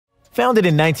Founded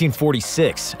in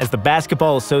 1946 as the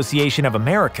Basketball Association of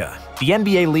America, the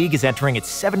NBA League is entering its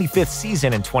 75th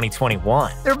season in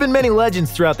 2021. There have been many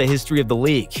legends throughout the history of the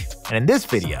league, and in this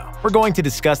video, we're going to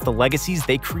discuss the legacies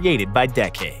they created by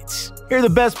decades. Here are the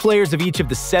best players of each of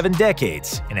the 7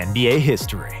 decades in NBA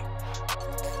history.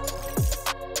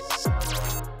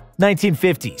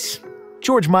 1950s.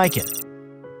 George Mikan.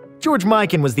 George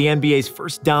Mikan was the NBA's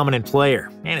first dominant player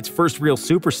and its first real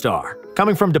superstar.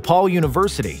 Coming from DePaul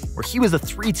University, where he was a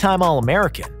 3-time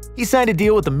All-American, he signed a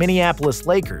deal with the Minneapolis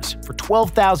Lakers for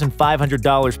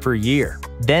 $12,500 per year,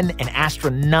 then an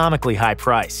astronomically high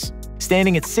price.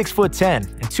 Standing at 6'10"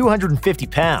 and 250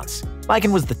 pounds,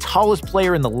 Mikan was the tallest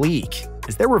player in the league,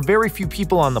 as there were very few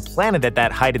people on the planet at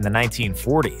that height in the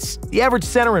 1940s. The average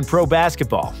center in pro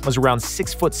basketball was around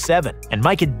 6'7", and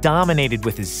Mikan dominated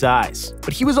with his size.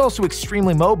 But he was also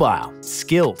extremely mobile,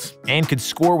 skilled, and could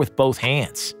score with both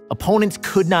hands. Opponents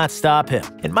could not stop him,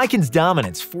 and Mikan's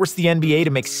dominance forced the NBA to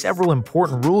make several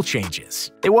important rule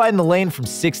changes. They widened the lane from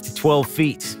 6 to 12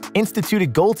 feet,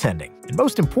 instituted goaltending, and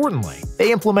most importantly,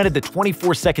 they implemented the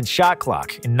 24-second shot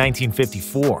clock in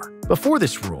 1954. Before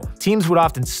this rule, teams would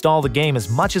often stall the game as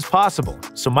much as possible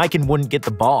so Mikan wouldn't get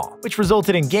the ball, which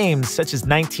resulted in games such as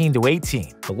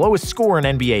 19-18, the lowest score in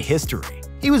NBA history.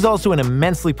 He was also an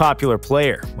immensely popular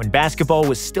player when basketball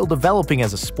was still developing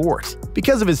as a sport.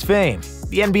 Because of his fame,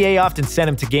 the NBA often sent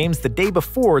him to games the day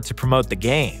before to promote the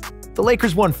game. The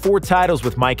Lakers won 4 titles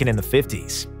with Mikan in the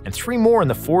 50s, and 3 more in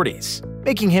the 40s,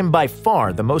 making him by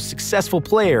far the most successful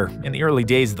player in the early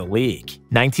days of the league.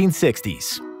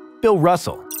 1960s. Bill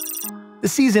Russell. The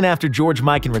season after George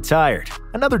Mikan retired,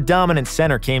 another dominant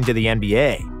center came to the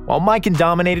NBA. While Mikan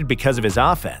dominated because of his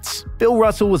offense, Bill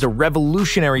Russell was a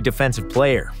revolutionary defensive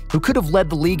player who could have led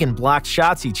the league in blocked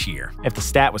shots each year if the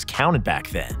stat was counted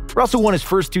back then. Russell won his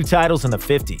first 2 titles in the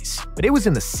 50s, but it was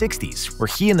in the 60s where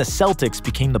he and the Celtics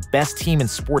became the best team in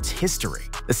sports history.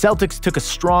 The Celtics took a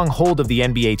strong hold of the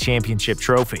NBA championship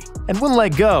trophy and wouldn't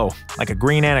let go, like a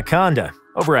green anaconda,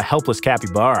 over a helpless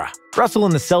capybara. Russell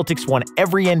and the Celtics won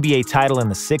every NBA title in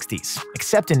the 60s,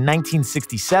 except in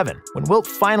 1967, when Wilt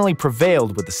finally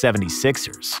prevailed with the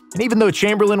 76ers. And even though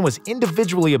Chamberlain was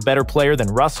individually a better player than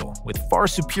Russell, with far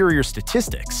superior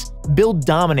statistics, Bill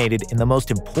dominated in the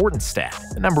most important stat,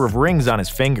 the number of rings on his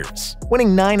fingers.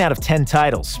 Winning 9 out of 10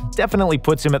 titles definitely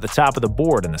puts him at the top of the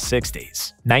board in the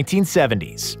 60s.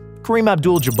 1970s. Kareem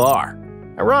Abdul-Jabbar.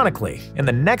 Ironically, in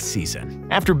the next season,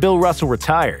 after Bill Russell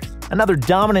retired, another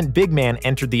dominant big man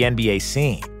entered the NBA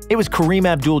scene. It was Kareem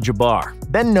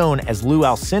Abdul-Jabbar, then known as Lou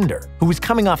Alcindor, who was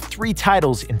coming off 3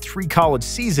 titles in 3 college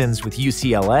seasons with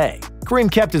UCLA.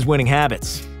 Kareem kept his winning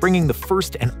habits, bringing the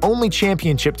first and only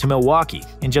championship to Milwaukee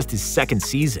in just his 2nd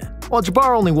season. While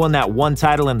Jabbar only won that 1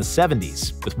 title in the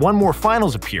 70s, with 1 more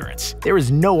finals appearance, there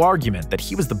is no argument that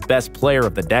he was the best player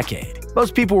of the decade.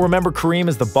 Most people remember Kareem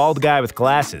as the bald guy with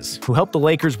glasses who helped the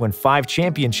Lakers win 5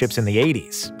 championships in the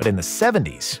 80s, but in the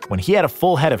 70s, when he had a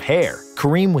full head of hair,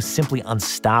 Kareem was simply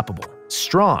unstoppable.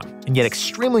 Strong, and yet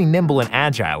extremely nimble and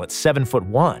agile at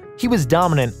 7'1", he was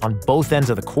dominant on both ends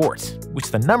of the court, which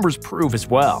the numbers prove as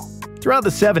well. Throughout the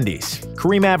 70s,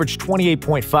 Kareem averaged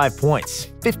 28.5 points,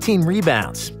 15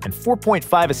 rebounds, and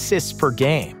 4.5 assists per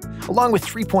game, along with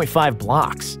 3.5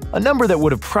 blocks, a number that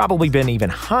would have probably been even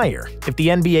higher if the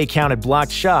NBA counted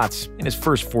blocked shots in his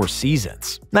first 4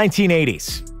 seasons.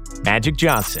 1980s. Magic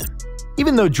Johnson.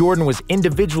 Even though Jordan was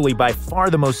individually by far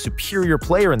the most superior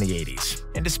player in the 80s,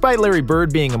 and despite Larry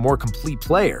Bird being a more complete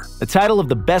player, the title of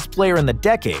the best player in the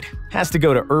decade has to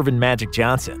go to Earvin Magic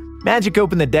Johnson. Magic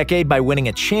opened the decade by winning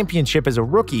a championship as a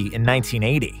rookie in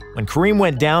 1980. When Kareem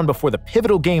went down before the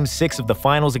pivotal Game 6 of the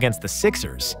finals against the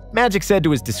Sixers, Magic said to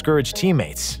his discouraged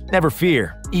teammates, "Never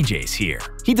fear, EJ's here."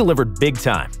 He delivered big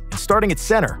time, and starting at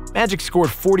center, Magic scored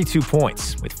 42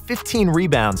 points with 15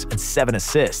 rebounds and 7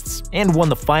 assists, and won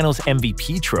the finals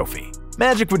MVP trophy.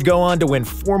 Magic would go on to win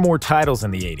 4 more titles in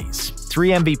the 80s,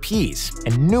 3 MVPs,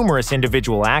 and numerous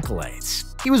individual accolades.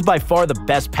 He was by far the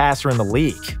best passer in the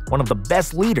league, one of the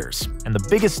best leaders, and the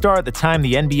biggest star at the time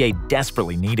the NBA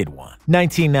desperately needed one.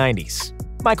 1990s.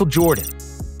 Michael Jordan.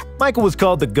 Michael was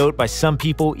called the GOAT by some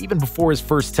people even before his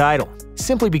first title,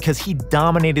 simply because he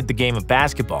dominated the game of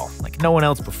basketball like no one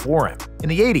else before him. In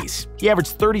the 80s, he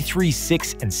averaged 33,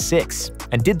 6, and 6,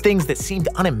 and did things that seemed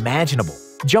unimaginable,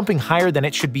 jumping higher than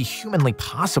it should be humanly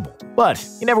possible. But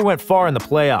he never went far in the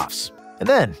playoffs. And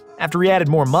then, after he added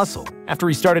more muscle, after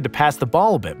he started to pass the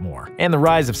ball a bit more, and the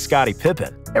rise of Scottie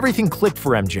Pippen, everything clicked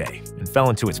for MJ and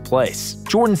fell into its place.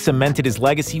 Jordan cemented his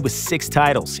legacy with 6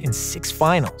 titles in 6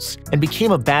 finals and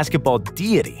became a basketball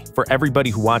deity for everybody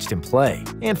who watched him play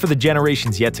and for the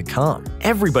generations yet to come.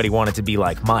 Everybody wanted to be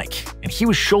like Mike, and he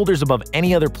was shoulders above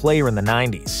any other player in the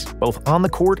 90s, both on the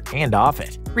court and off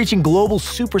it, reaching global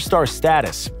superstar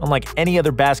status unlike any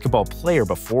other basketball player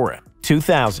before him.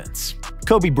 2000s.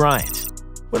 Kobe Bryant.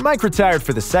 When Mike retired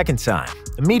for the second time,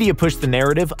 the media pushed the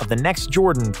narrative of the next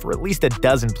Jordan for at least a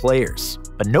dozen players.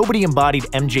 But nobody embodied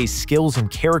MJ's skills and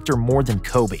character more than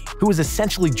Kobe, who was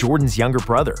essentially Jordan's younger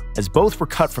brother, as both were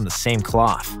cut from the same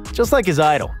cloth. Just like his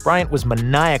idol, Bryant was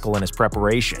maniacal in his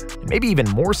preparation, and maybe even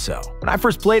more so. When I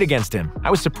first played against him,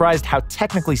 I was surprised how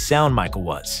technically sound Michael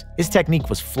was. His technique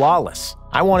was flawless.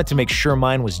 I wanted to make sure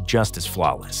mine was just as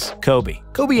flawless. Kobe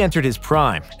entered his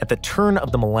prime at the turn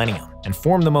of the millennium and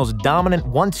formed the most dominant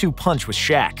 1-2 punch with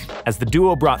Shaq, as the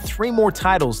duo brought 3 more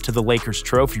titles to the Lakers'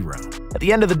 trophy room. At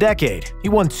the end of the decade, he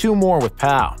won 2 more with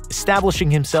Pau, establishing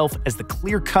himself as the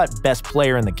clear-cut best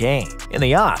player in the game. In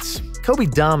the aughts, Kobe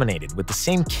dominated with the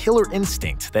same killer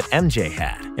instinct that MJ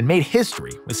had and made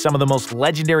history with some of the most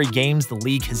legendary games the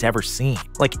league has ever seen,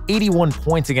 like 81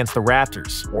 points against the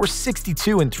Raptors or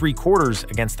 62 3/4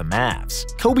 against the Mavs.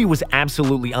 Kobe was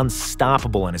absolutely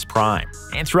unstoppable in his prime,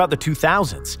 and throughout the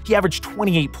 2000s, he averaged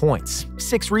 28 points,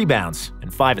 6 rebounds,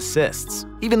 and 5 assists.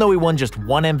 Even though he won just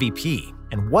 1 MVP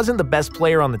and wasn't the best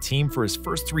player on the team for his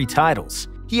first 3 titles,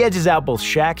 he edges out both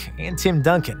Shaq and Tim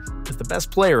Duncan as the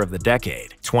best player of the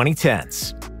decade.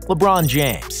 2010s. LeBron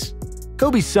James.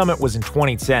 Kobe's summit was in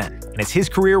 2010, and as his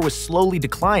career was slowly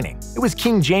declining, it was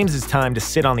King James's time to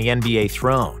sit on the NBA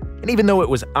throne. And even though it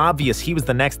was obvious he was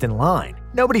the next in line,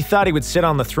 nobody thought he would sit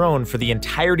on the throne for the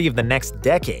entirety of the next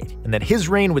decade, and that his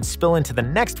reign would spill into the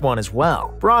next one as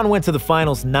well. Bron went to the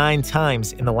finals 9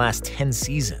 times in the last 10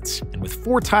 seasons, and with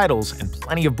 4 titles and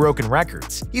plenty of broken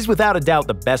records, he's without a doubt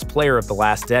the best player of the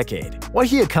last decade. What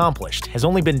he accomplished has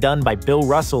only been done by Bill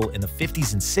Russell in the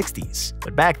 50s and 60s,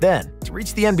 but back then, to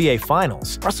reach the NBA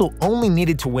Finals, Russell only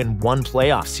needed to win 1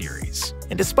 playoff series.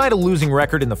 And despite a losing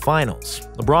record in the finals,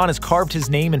 LeBron has carved his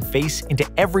name and face into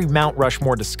every Mount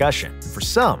Rushmore discussion. And for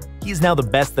some, he is now the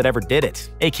best that ever did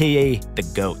it, aka the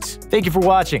GOAT. Thank you for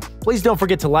watching. Please don't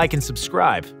forget to like and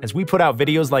subscribe, as we put out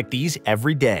videos like these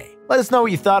every day. Let us know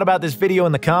what you thought about this video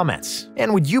in the comments,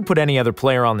 and would you put any other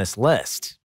player on this list?